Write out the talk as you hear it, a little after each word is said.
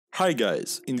Hi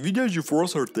guys, Nvidia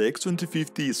GeForce RTX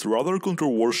 2050 is rather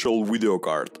controversial video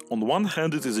card. On one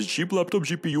hand, it is a cheap laptop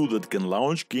GPU that can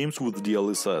launch games with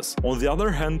DLSS. On the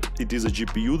other hand, it is a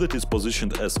GPU that is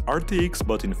positioned as RTX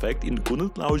but in fact it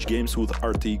couldn't launch games with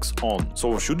RTX on.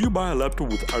 So should you buy a laptop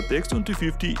with RTX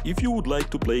 2050 if you would like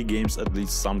to play games at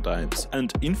least sometimes?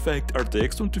 And in fact,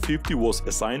 RTX 2050 was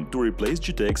assigned to replace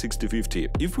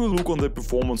GTX1650. If we look on the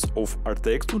performance of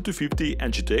RTX 2050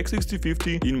 and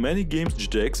GTX1650, in many games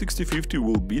GTX 6050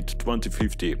 will beat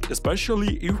 2050,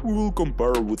 especially if we will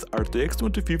compare with RTX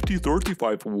 2050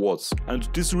 35 watts. And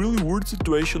it is really weird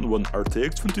situation when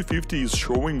RTX 2050 is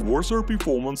showing worse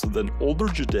performance than older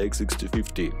GTX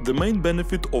 6050. The main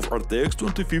benefit of RTX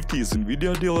 2050 is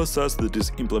Nvidia DLSS that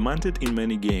is implemented in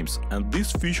many games, and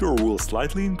this feature will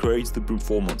slightly increase the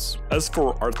performance. As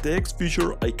for RTX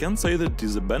feature, I can say that it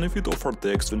is a benefit of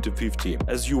RTX 2050,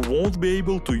 as you won't be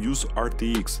able to use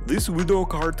RTX. This video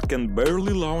card can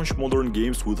barely launch modern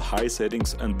games with high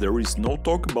settings and there is no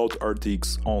talk about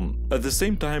RTX on. At the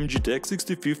same time, GTX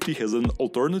 6050 has an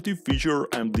alternative feature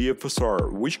AMD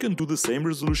FSR, which can do the same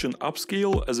resolution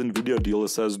upscale as Nvidia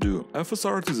DLSS do.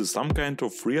 FSR is some kind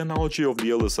of free analogy of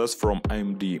DLSS from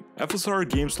AMD. FSR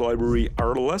games library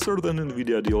are lesser than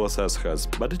Nvidia DLSS has,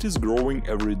 but it is growing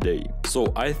every day.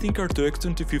 So I think RTX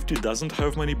 2050 doesn't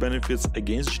have many benefits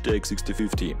against GTX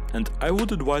 6050, and I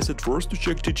would advise at first to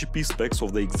check TTP specs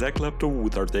of the exact laptop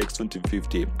with RTX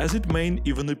 2050, as it may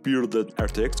even appear that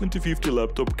RTX 2050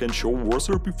 laptop can show worse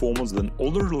performance than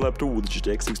older laptop with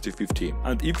GTX 6050.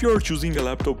 And if you are choosing a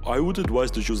laptop, I would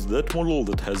advise to choose that model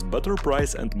that has better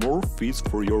price and more fits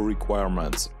for your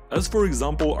requirements. As for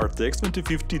example, RTX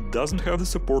 2050 doesn't have the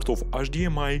support of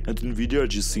HDMI and Nvidia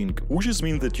G-Sync, which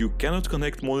means that you cannot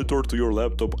connect monitor to your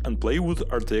laptop and play with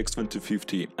RTX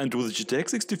 2050. And with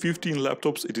GTX 6050 in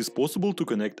laptops, it is possible to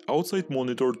connect outside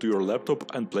monitor to your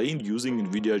laptop and play using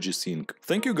Nvidia G-Sync.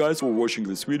 Thank you guys for watching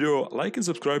this video, like and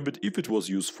subscribe it if it was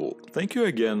useful. Thank you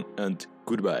again and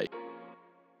goodbye.